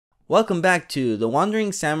Welcome back to the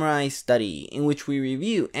Wandering Samurai Study, in which we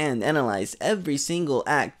review and analyze every single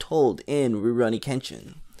act told in Rurouni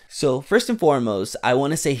Kenshin. So first and foremost, I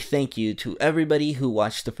want to say thank you to everybody who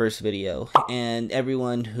watched the first video and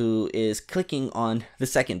everyone who is clicking on the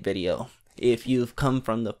second video. If you've come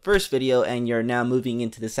from the first video and you're now moving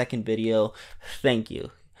into the second video, thank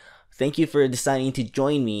you. Thank you for deciding to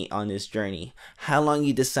join me on this journey. How long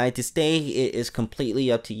you decide to stay, it is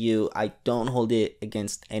completely up to you. I don't hold it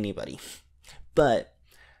against anybody. But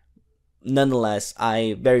nonetheless,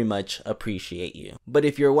 I very much appreciate you. But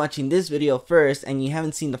if you're watching this video first and you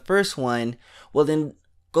haven't seen the first one, well then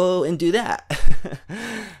go and do that.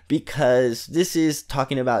 Because this is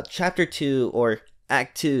talking about Chapter 2 or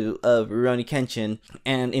Act 2 of Rurouni Kenshin.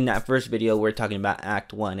 And in that first video, we're talking about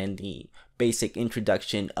Act 1 and the basic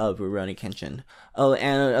introduction of Rurouni Kenshin. Oh,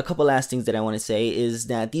 and a couple last things that I want to say is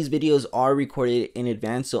that these videos are recorded in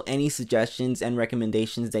advance, so any suggestions and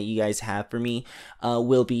recommendations that you guys have for me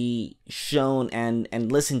will be shown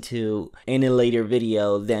and listened to in a later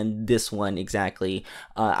video than this one exactly.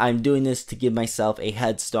 I'm doing this to give myself a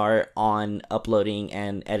head start on uploading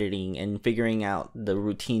and editing and figuring out the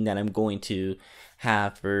routine that I'm going to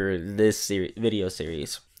have for this video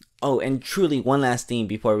series. Oh, and truly, one last thing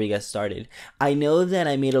before we get started. I know that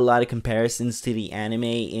I made a lot of comparisons to the anime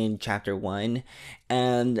in Chapter 1,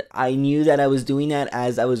 and I knew that I was doing that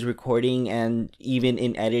as I was recording, and even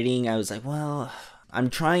in editing, I was like, well,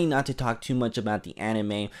 I'm trying not to talk too much about the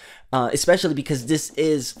anime, especially because this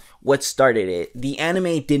is what started it. The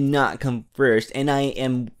anime did not come first, and I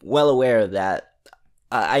am well aware of that.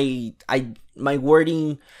 My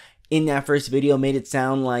wording in that first video made it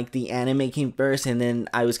sound like the anime came first and then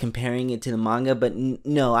I was comparing it to the manga, but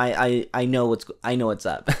no, I know what's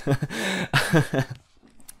up.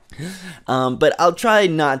 But I'll try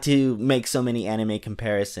not to make so many anime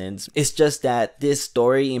comparisons. It's just that this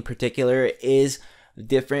story in particular is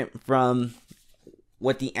different from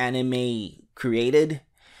what the anime created.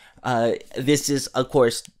 This is of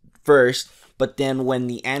course first, but then when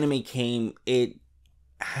the anime came, it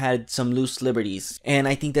had some loose liberties, and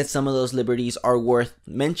I think that some of those liberties are worth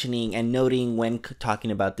mentioning and noting when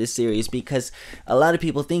talking about this series, because a lot of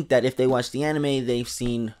people think that if they watch the anime,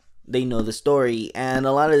 they know the story, and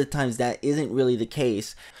a lot of the times that isn't really the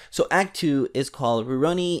case. So Act 2 is called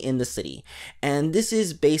Rurouni in the City, and this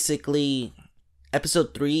is basically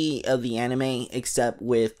episode 3 of the anime, except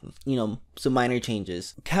with, some minor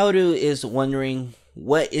changes. Kaoru is wondering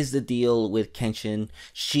what is the deal with Kenshin.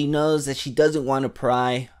 She knows that she doesn't want to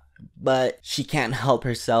pry, but she can't help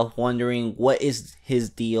herself wondering what is his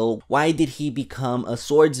deal. Why did he become a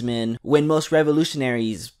swordsman when most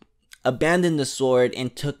revolutionaries abandoned the sword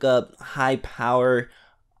and took up high power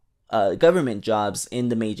government jobs in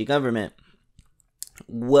the Meiji government?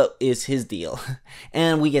 What is his deal?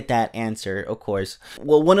 And we get that answer, of course.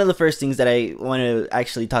 Well, one of the first things that I want to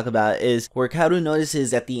actually talk about is where Kaoru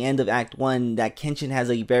notices at the end of Act 1 that Kenshin has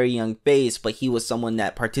a very young face, but he was someone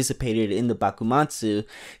that participated in the Bakumatsu.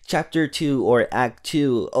 Chapter 2 or Act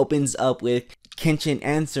 2 opens up with Kenshin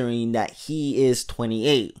answering that he is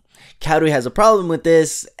 28. Kaoru has a problem with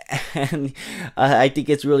this, and I think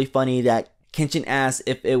it's really funny that Kenshin asks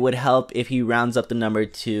if it would help if he rounds up the number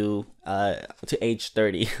to age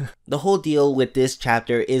 30. The whole deal with this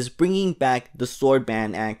chapter is bringing back the Sword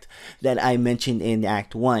Band Act that I mentioned in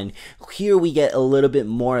Act 1. Here we get a little bit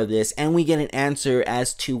more of this, and we get an answer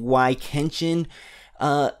as to why Kenshin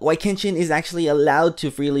is actually allowed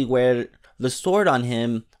to freely wear the sword on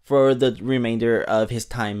him for the remainder of his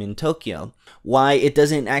time in Tokyo. Why it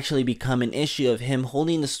doesn't actually become an issue of him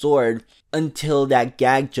holding the sword until that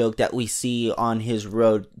gag joke that we see on his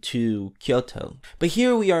road to Kyoto. But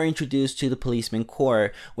here we are introduced to the policeman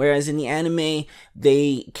corps, whereas in the anime,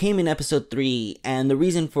 they came in episode 3, and the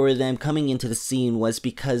reason for them coming into the scene was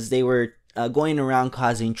because they were going around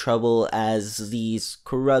causing trouble as these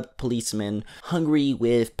corrupt policemen hungry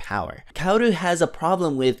with power. Kaoru has a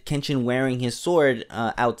problem with Kenshin wearing his sword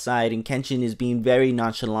outside, and Kenshin is being very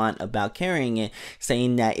nonchalant about carrying it,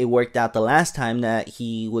 saying that it worked out the last time that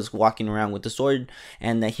he was walking around with the sword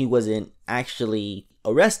and that he wasn't actually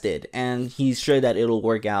arrested, and he's sure that it'll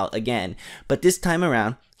work out again. But this time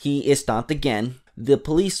around, he is stopped again. The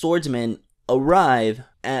police swordsmen arrive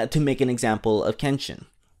to make an example of Kenshin.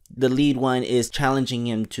 The lead one is challenging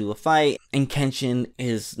him to a fight, and Kenshin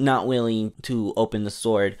is not willing to open the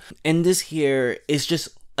sword. And this here is just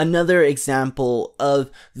another example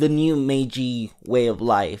of the new Meiji way of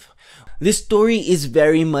life. This story is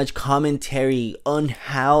very much commentary on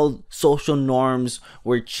how social norms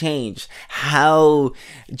were changed, how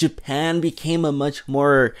Japan became a much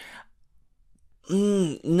more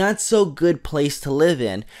not so good place to live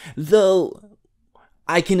in. Though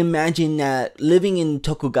I can imagine that living in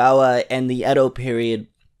Tokugawa and the Edo period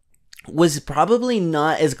was probably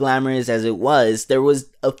not as glamorous as it was. There was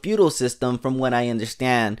a feudal system from what I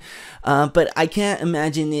understand. But I can't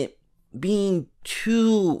imagine it being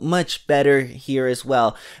too much better here as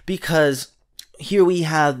well. Because here we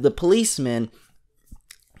have the policeman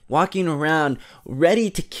walking around ready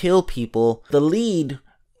to kill people. The lead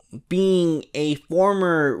being a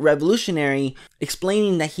former revolutionary,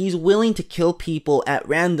 explaining that he's willing to kill people at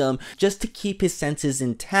random just to keep his senses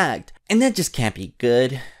intact. And that just can't be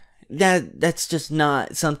good. That's just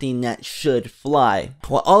not something that should fly.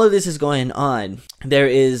 While all of this is going on, there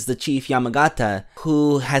is the chief Yamagata,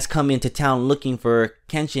 who has come into town looking for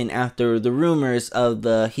Kenshin after the rumors of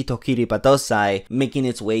the Hitokiri Batosai making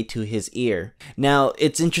its way to his ear. Now,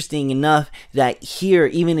 it's interesting enough that here,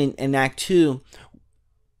 even in Act 2,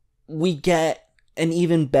 we get an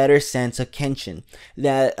even better sense of Kenshin.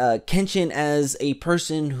 That Kenshin, as a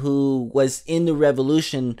person who was in the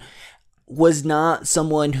revolution, was not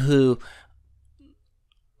someone who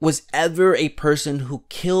was ever a person who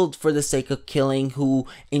killed for the sake of killing, who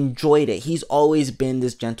enjoyed it. He's always been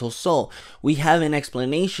this gentle soul. We have an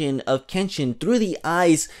explanation of Kenshin through the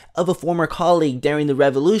eyes of a former colleague during the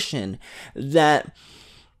revolution, that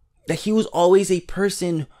he was always a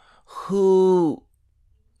person who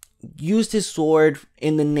used his sword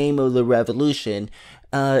in the name of the revolution,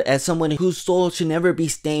 as someone whose soul should never be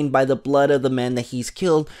stained by the blood of the men that he's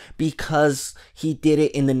killed, because he did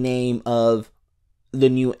it in the name of the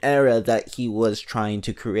new era that he was trying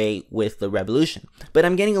to create with the revolution. But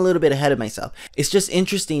I'm getting a little bit ahead of myself. It's just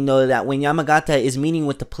interesting though that when Yamagata is meeting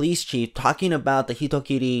with the police chief, talking about the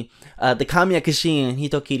Hitokiri, the Kamiya Kishin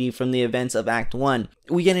Hitokiri from the events of Act 1,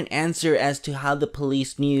 we get an answer as to how the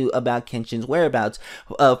police knew about Kenshin's whereabouts.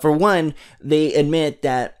 For one, they admit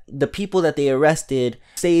that the people that they arrested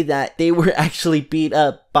say that they were actually beat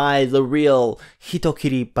up by the real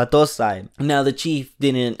Hitokiri Batosai. Now, the chief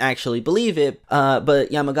didn't actually believe it, but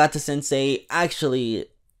Yamagata sensei actually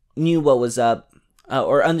knew what was up,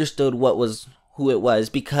 or understood who it was,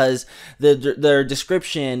 because their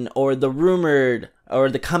description, or the rumored, or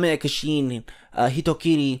the Kamiya Kishin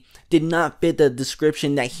Hitokiri did not fit the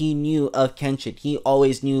description that he knew of Kenshin. He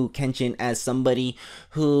always knew Kenshin as somebody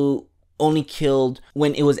who only killed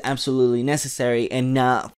when it was absolutely necessary, and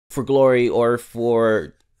not for glory or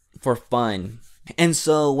for fun. And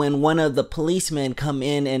so when one of the policemen come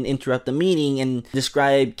in and interrupt the meeting and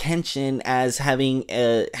describe Kenshin as having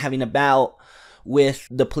a bout with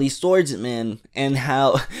the police swordsman, and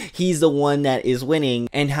how he's the one that is winning,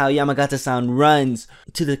 and how Yamagata-san runs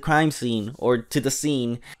to the crime scene, or to the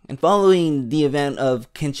scene, and following the event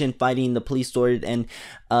of Kenshin fighting the police sword, and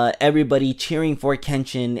everybody cheering for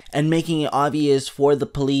Kenshin, and making it obvious for the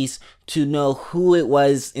police to know who it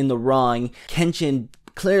was in the wrong, Kenshin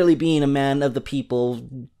clearly being a man of the people,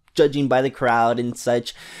 judging by the crowd and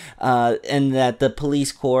such, and that the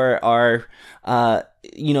police corps are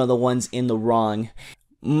the ones in the wrong.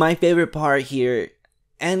 My favorite part here,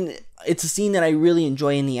 and it's a scene that I really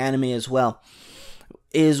enjoy in the anime as well,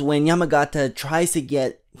 is when Yamagata tries to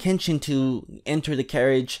get Kenshin to enter the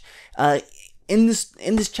carriage. In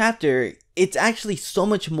this chapter, it's actually so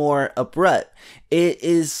much more abrupt. It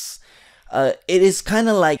is kind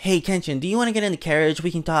of like, hey Kenshin, do you want to get in the carriage?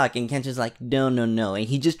 We can talk. And Kenshin's like, no. And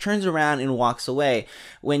he just turns around and walks away.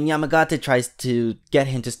 When Yamagata tries to get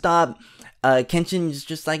him to stop, Kenshin is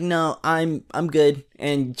just like, no, I'm good,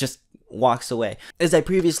 and just walks away. As I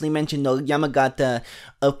previously mentioned though, Yamagata,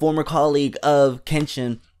 a former colleague of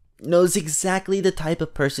Kenshin, knows exactly the type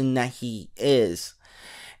of person that he is.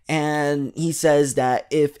 And he says that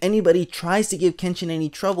if anybody tries to give Kenshin any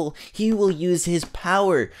trouble, he will use his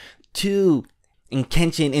power to, and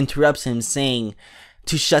Kenshin interrupts him saying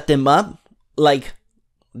to shut them up, like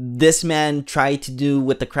this man tried to do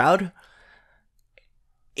with the crowd.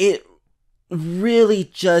 It really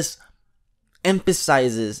just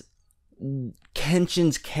emphasizes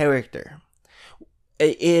Kenshin's character.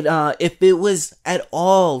 If it was at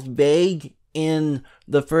all vague in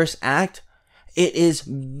the first act, it is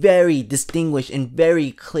very distinguished and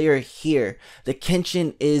very clear here that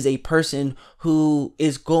Kenshin is a person who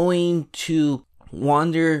is going to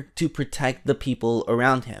wander to protect the people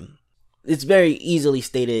around him. It's very easily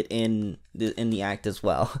stated in the act as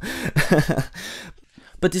well.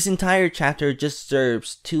 But this entire chapter just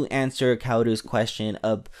serves to answer Kaoru's question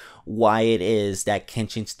of why it is that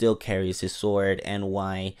Kenshin still carries his sword, and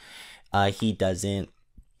why he doesn't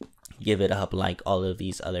give it up like all of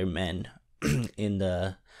these other men in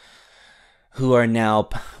the who are now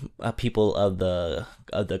people of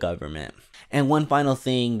the government. And one final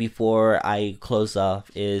thing before I close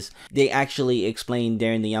off is they actually explained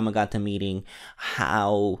during the Yamagata meeting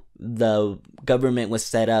how the government was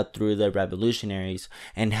set up through the revolutionaries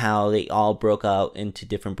and how they all broke out into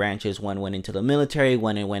different branches. One went into the military,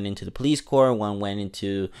 one went into the police corps, one went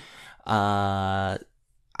into I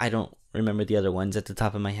don't remember the other ones at the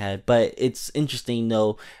top of my head, but it's interesting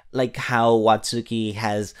though, like how Watsuki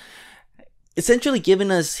has essentially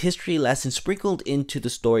given us history lessons sprinkled into the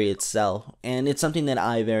story itself, and it's something that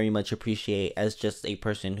I very much appreciate as just a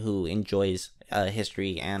person who enjoys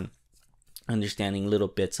history and understanding little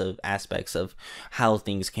bits of aspects of how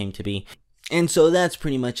things came to be. And so that's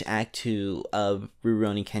pretty much Act 2 of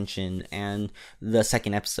Rurouni Kenshin and the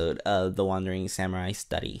second episode of the Wandering Samurai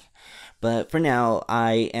Study. But for now,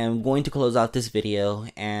 I am going to close out this video,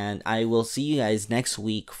 and I will see you guys next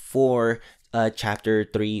week for Chapter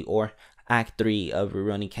 3 or Act 3 of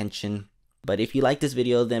Rurouni Kenshin. But if you like this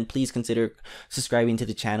video, then please consider subscribing to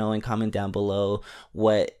the channel and comment down below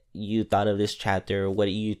what you thought of this chapter, what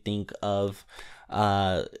do you think of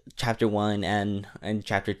Chapter 1 and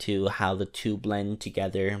Chapter 2, how the two blend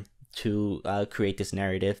together to create this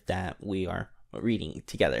narrative that we are reading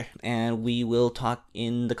together. And we will talk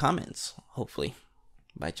in the comments, hopefully.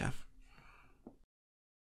 Bye, ciao.